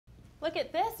Look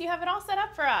at this. You have it all set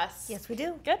up for us. Yes, we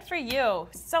do. Good for you.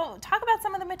 So talk about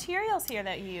some of the materials here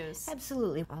that you use.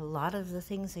 Absolutely. A lot of the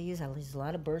things I use a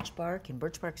lot of birch bark, and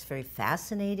birch bark is very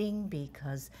fascinating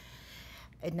because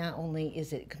not only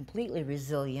is it completely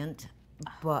resilient,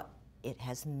 but it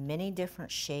has many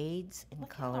different shades and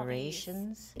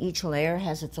colorations. Each layer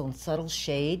has its own subtle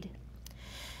shade,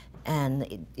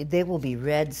 and they will be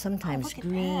red, sometimes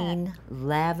green,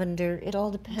 lavender. It all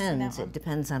depends. It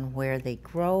depends on where they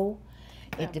grow.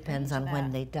 It depends on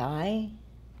when they die.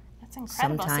 That's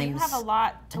incredible. So you have a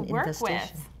lot to work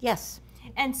with. Yes.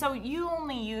 And so you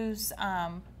only use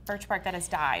birch bark that has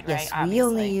died, right? Yes, we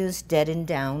only use dead and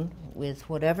down with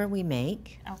whatever we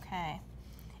make. Okay.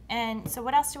 And so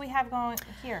what else do we have going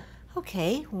here?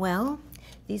 Okay, well,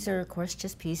 these are, of course,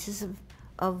 just pieces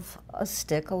of a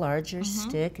stick, a larger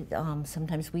stick.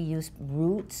 Sometimes we use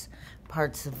roots,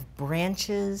 parts of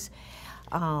branches.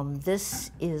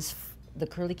 This is the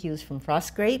curlicues from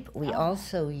frost grape. We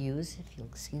also use, if you'll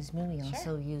excuse me, we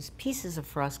also use pieces of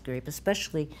frost grape,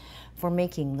 especially for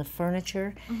making the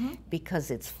furniture,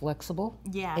 because it's flexible.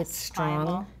 Yes, it's strong.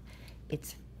 pliable.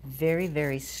 It's very,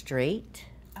 very straight.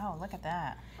 Oh, look at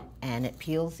that. And it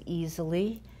peels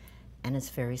easily, and it's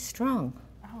very strong.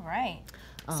 All right.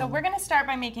 So we're going to start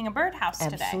by making a birdhouse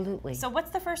today. Absolutely. So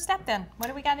what's the first step then? What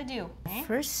do we got to do?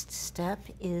 First step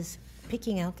is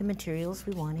picking out the materials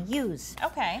we want to use.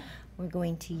 Okay. We're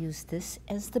going to use this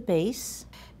as the base,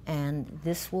 and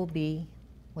this will be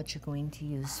what you're going to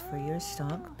use for your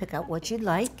stalk. Pick out what you'd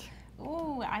like.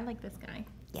 Ooh, I like this guy.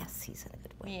 Yes, he's in a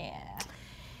good way. Yeah.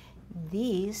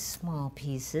 These small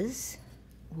pieces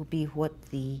will be what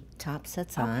the top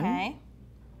sets on. Okay.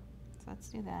 So let's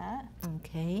do that.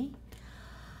 Okay.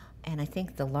 And I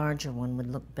think the larger one would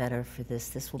look better for this.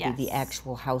 This will be the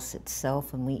actual house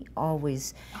itself, and we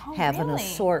always have an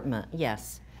assortment.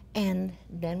 Yes. And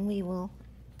then we will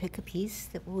pick a piece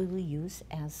that we will use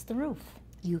as the roof.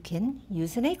 You can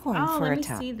use an acorn for a top. Oh, let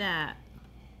me see that.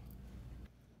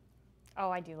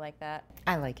 Oh, I do like that.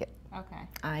 I like it. Okay.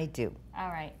 I do. All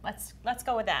right, let's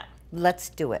go with that. Let's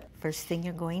do it. First thing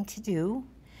you're going to do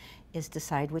is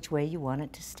decide which way you want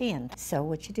it to stand. So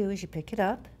what you do is you pick it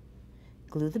up,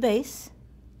 glue the base.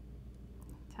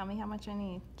 Tell me how much I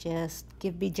need. Just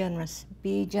be generous.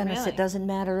 Be generous. Really? It doesn't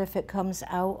matter if it comes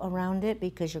out around it,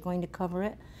 because you're going to cover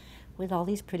it with all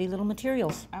these pretty little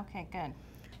materials. Okay, good.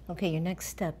 Okay, your next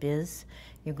step is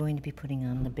you're going to be putting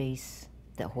on the base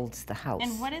that holds the house.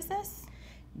 And what is this?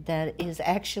 That is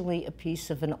actually a piece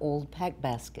of an old pack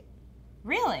basket.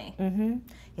 Really? Mm-hmm.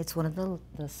 It's one of the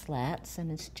slats,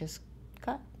 and it's just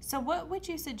cut. So what would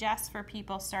you suggest for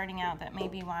people starting out that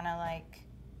maybe want to, like,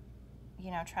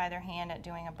 you know, try their hand at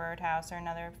doing a birdhouse or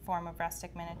another form of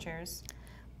rustic miniatures?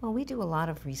 Well, we do a lot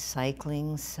of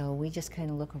recycling, so we just kind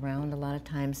of look around a lot of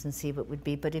times and see what would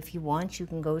be. But if you want, you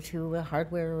can go to a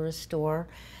hardware or a store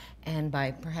and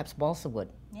buy perhaps balsa wood.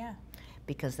 Yeah.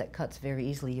 Because that cuts very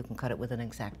easily. You can cut it with an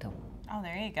X-Acto. Oh,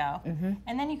 there you go.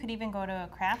 And then you could even go to a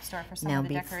craft store for some of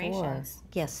the decorations.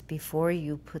 Yes, before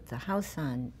you put the house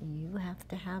on, you have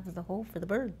to have the hole for the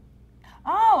bird.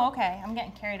 Oh, okay. I'm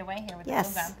getting carried away here with the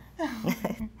glue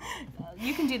gun. Yes.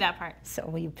 You can do that part.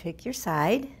 So you pick your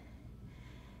side,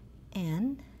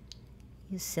 and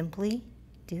you simply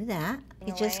do that.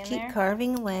 You just keep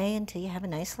carving away until you have a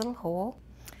nice little hole.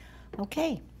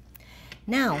 Okay.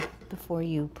 Now, before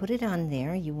you put it on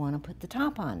there, you want to put the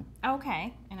top on.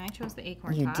 Okay, and I chose the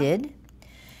acorn top. You did.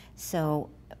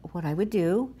 So what I would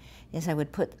do is I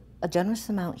would put a generous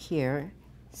amount here,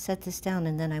 set this down,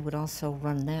 and then I would also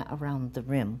run that around the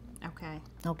rim. Okay.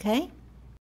 Okay?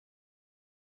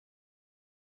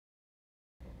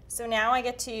 So now I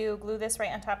get to glue this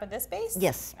right on top of this base?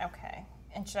 Yes. Okay.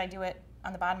 And should I do it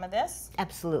on the bottom of this?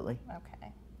 Absolutely.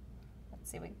 Okay.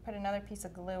 Let's see, we put another piece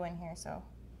of glue in here, so.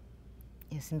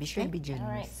 Yes, and be sure to be generous.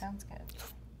 All right, sounds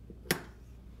good.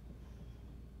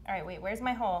 All right, wait, where's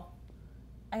my hole?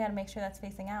 I gotta make sure that's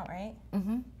facing out, right?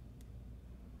 Mm-hmm.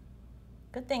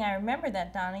 Good thing I remembered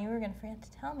that, Donna. You were gonna forget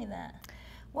to tell me that.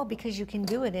 Well, because you can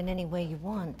do it in any way you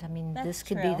want. I mean, this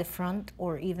could be the front,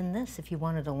 or even this if you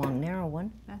wanted a long, narrow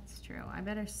one. That's true. I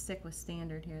better stick with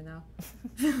standard here,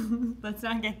 though. Let's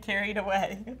not get carried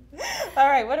away. All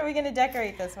right, what are we gonna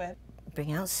decorate this with?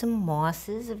 Bring out some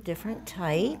mosses of different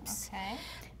types. Okay.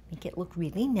 Make it look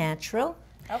really natural.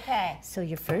 Okay. So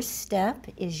your first step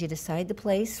is you decide the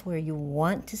place where you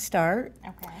want to start.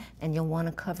 Okay. And you'll want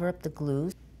to cover up the glue.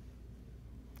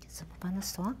 Get some up on the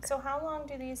stalk. So how long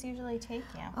do these usually take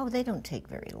you? Oh, they don't take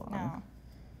very long. No.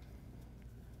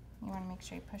 You want to make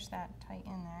sure you push that tight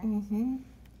in there. Mm-hmm.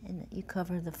 And you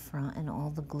cover the front and all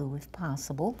the glue if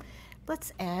possible.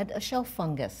 Let's add a shelf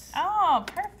fungus. Oh,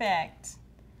 perfect.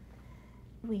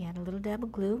 we add a little dab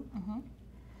of glue.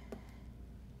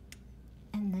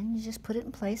 And then you just put it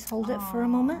in place, hold it for a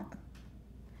moment.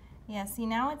 Yeah, see,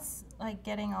 now it's like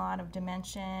getting a lot of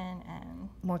dimension and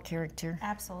more character.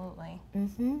 Absolutely.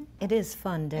 It is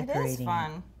fun decorating. It is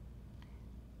fun.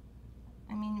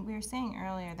 I mean, we were saying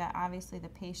earlier that obviously the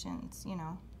patience, you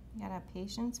know, you gotta have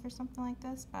patience for something like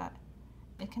this, but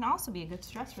it can also be a good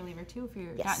stress reliever too if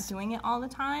you're not doing it all the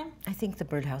time. I think the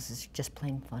birdhouse is just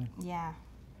plain fun. Yeah.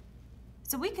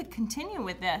 So we could continue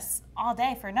with this all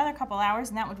day for another couple hours,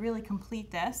 and that would really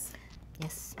complete this.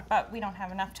 Yes. But we don't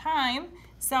have enough time.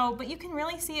 So, but you can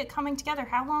really see it coming together.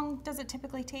 How long does it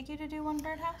typically take you to do one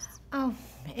birdhouse? Oh,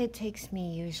 it takes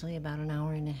me usually about an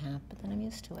hour and a half, but then I'm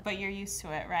used to it. But you're used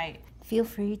to it, right? Feel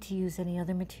free to use any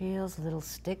other materials, little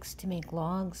sticks to make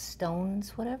logs,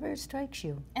 stones, whatever strikes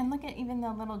you. And look at even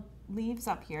the little leaves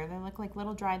up here. They look like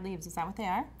little dried leaves. Is that what they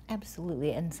are?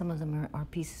 Absolutely, and some of them are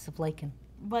pieces of lichen.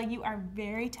 Well, you are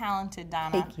very talented,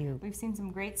 Donna. Thank you. We've seen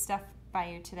some great stuff by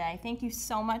you today. Thank you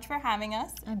so much for having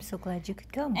us. I'm so glad you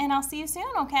could come. And I'll see you soon,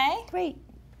 okay? Great.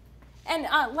 And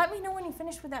let me know when you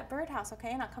finish with that birdhouse,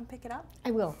 okay? And I'll come pick it up.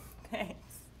 I will.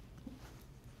 Thanks.